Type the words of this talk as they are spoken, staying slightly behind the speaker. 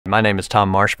My name is Tom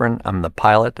Marshburn. I'm the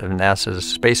pilot of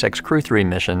NASA's SpaceX Crew-3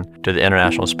 mission to the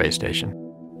International Space Station.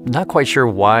 Not quite sure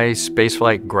why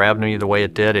spaceflight grabbed me the way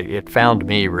it did. It found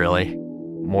me, really,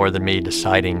 more than me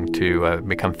deciding to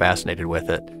become fascinated with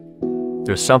it.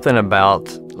 There's something about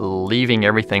leaving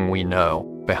everything we know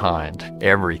behind,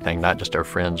 everything, not just our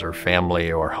friends or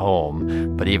family or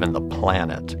home, but even the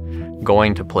planet,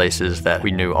 going to places that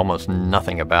we knew almost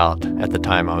nothing about at the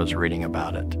time I was reading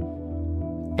about it,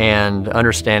 and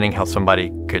understanding how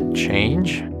somebody could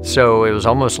change. So it was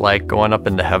almost like going up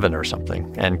into heaven or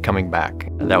something and coming back.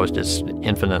 That was just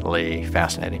infinitely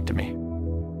fascinating to me.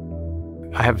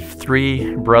 I have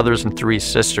 3 brothers and 3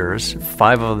 sisters.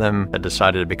 5 of them had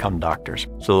decided to become doctors.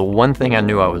 So the one thing I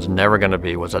knew I was never going to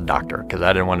be was a doctor, because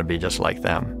I didn't want to be just like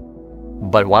them.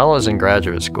 But while I was in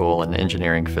graduate school in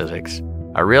engineering physics,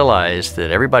 I realized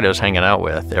that everybody I was hanging out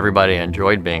with, everybody I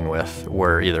enjoyed being with,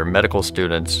 were either medical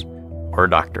students or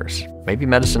doctors. Maybe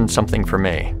medicine's something for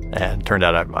me, and it turned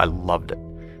out I loved it.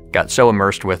 Got so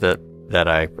immersed with it that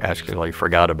I actually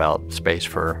forgot about space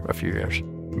for a few years.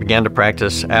 Began to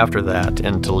practice after that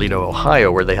in Toledo, Ohio,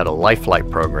 where they had a life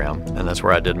flight program, and that's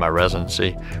where I did my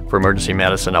residency for emergency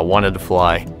medicine. I wanted to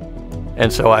fly,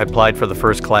 and so I applied for the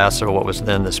first class of what was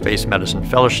then the Space Medicine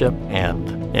Fellowship,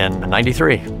 and in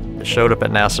 '93, I showed up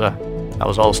at NASA. I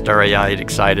was all starry-eyed,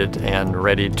 excited, and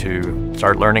ready to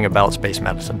start learning about space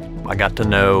medicine. I got to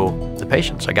know the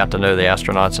patients. I got to know the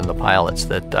astronauts and the pilots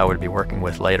that I would be working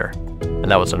with later. And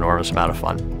that was an enormous amount of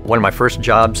fun. One of my first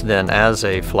jobs then as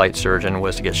a flight surgeon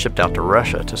was to get shipped out to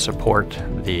Russia to support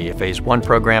the Phase 1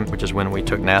 program, which is when we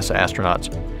took NASA astronauts,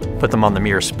 put them on the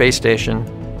Mir space station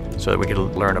so that we could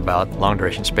learn about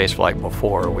long-duration spaceflight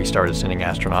before we started sending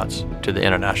astronauts to the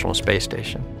International Space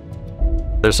Station.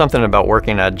 There's something about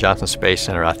working at Johnson Space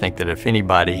Center, I think, that if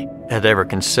anybody had ever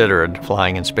considered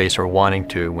flying in space or wanting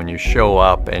to, when you show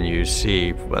up and you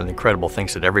see the incredible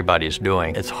things that everybody is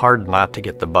doing, it's hard not to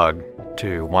get the bug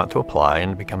to want to apply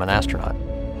and become an astronaut.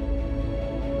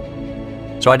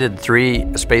 So I did 3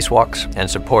 spacewalks and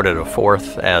supported a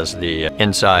 4th as the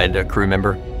inside crew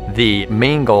member. The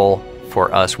main goal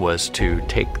for us was to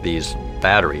take these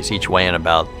batteries, each weighing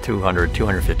about 200,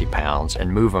 250 pounds,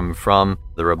 and move them from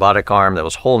the robotic arm that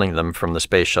was holding them from the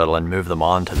space shuttle and move them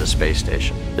onto the space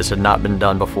station. This had not been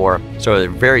done before, so they're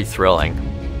very thrilling.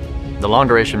 The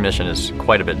long-duration mission is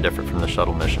quite a bit different from the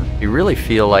shuttle mission. You really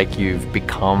feel like you've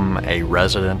become a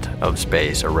resident of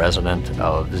space, a resident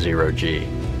of zero-G,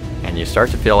 and you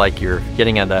start to feel like you're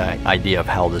getting an idea of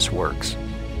how this works.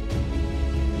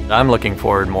 I'm looking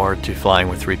forward more to flying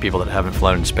with 3 people that haven't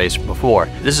flown in space before.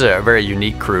 This is a very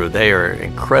unique crew. They are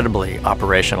incredibly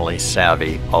operationally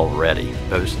savvy already.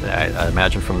 Those, I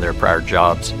imagine, from their prior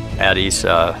jobs at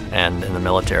ESA and in the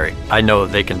military. I know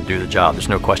they can do the job. There's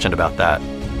no question about that.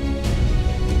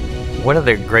 One of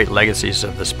the great legacies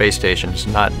of the space station is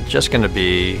not just going to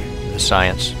be the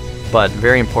science, but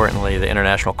very importantly, the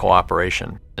international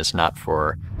cooperation. It's not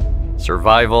for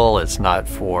survival, it's not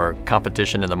for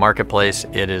competition in the marketplace,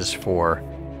 it is for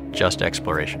just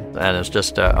exploration. And it's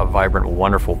just a vibrant,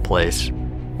 wonderful place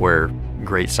where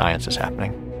great science is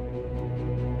happening.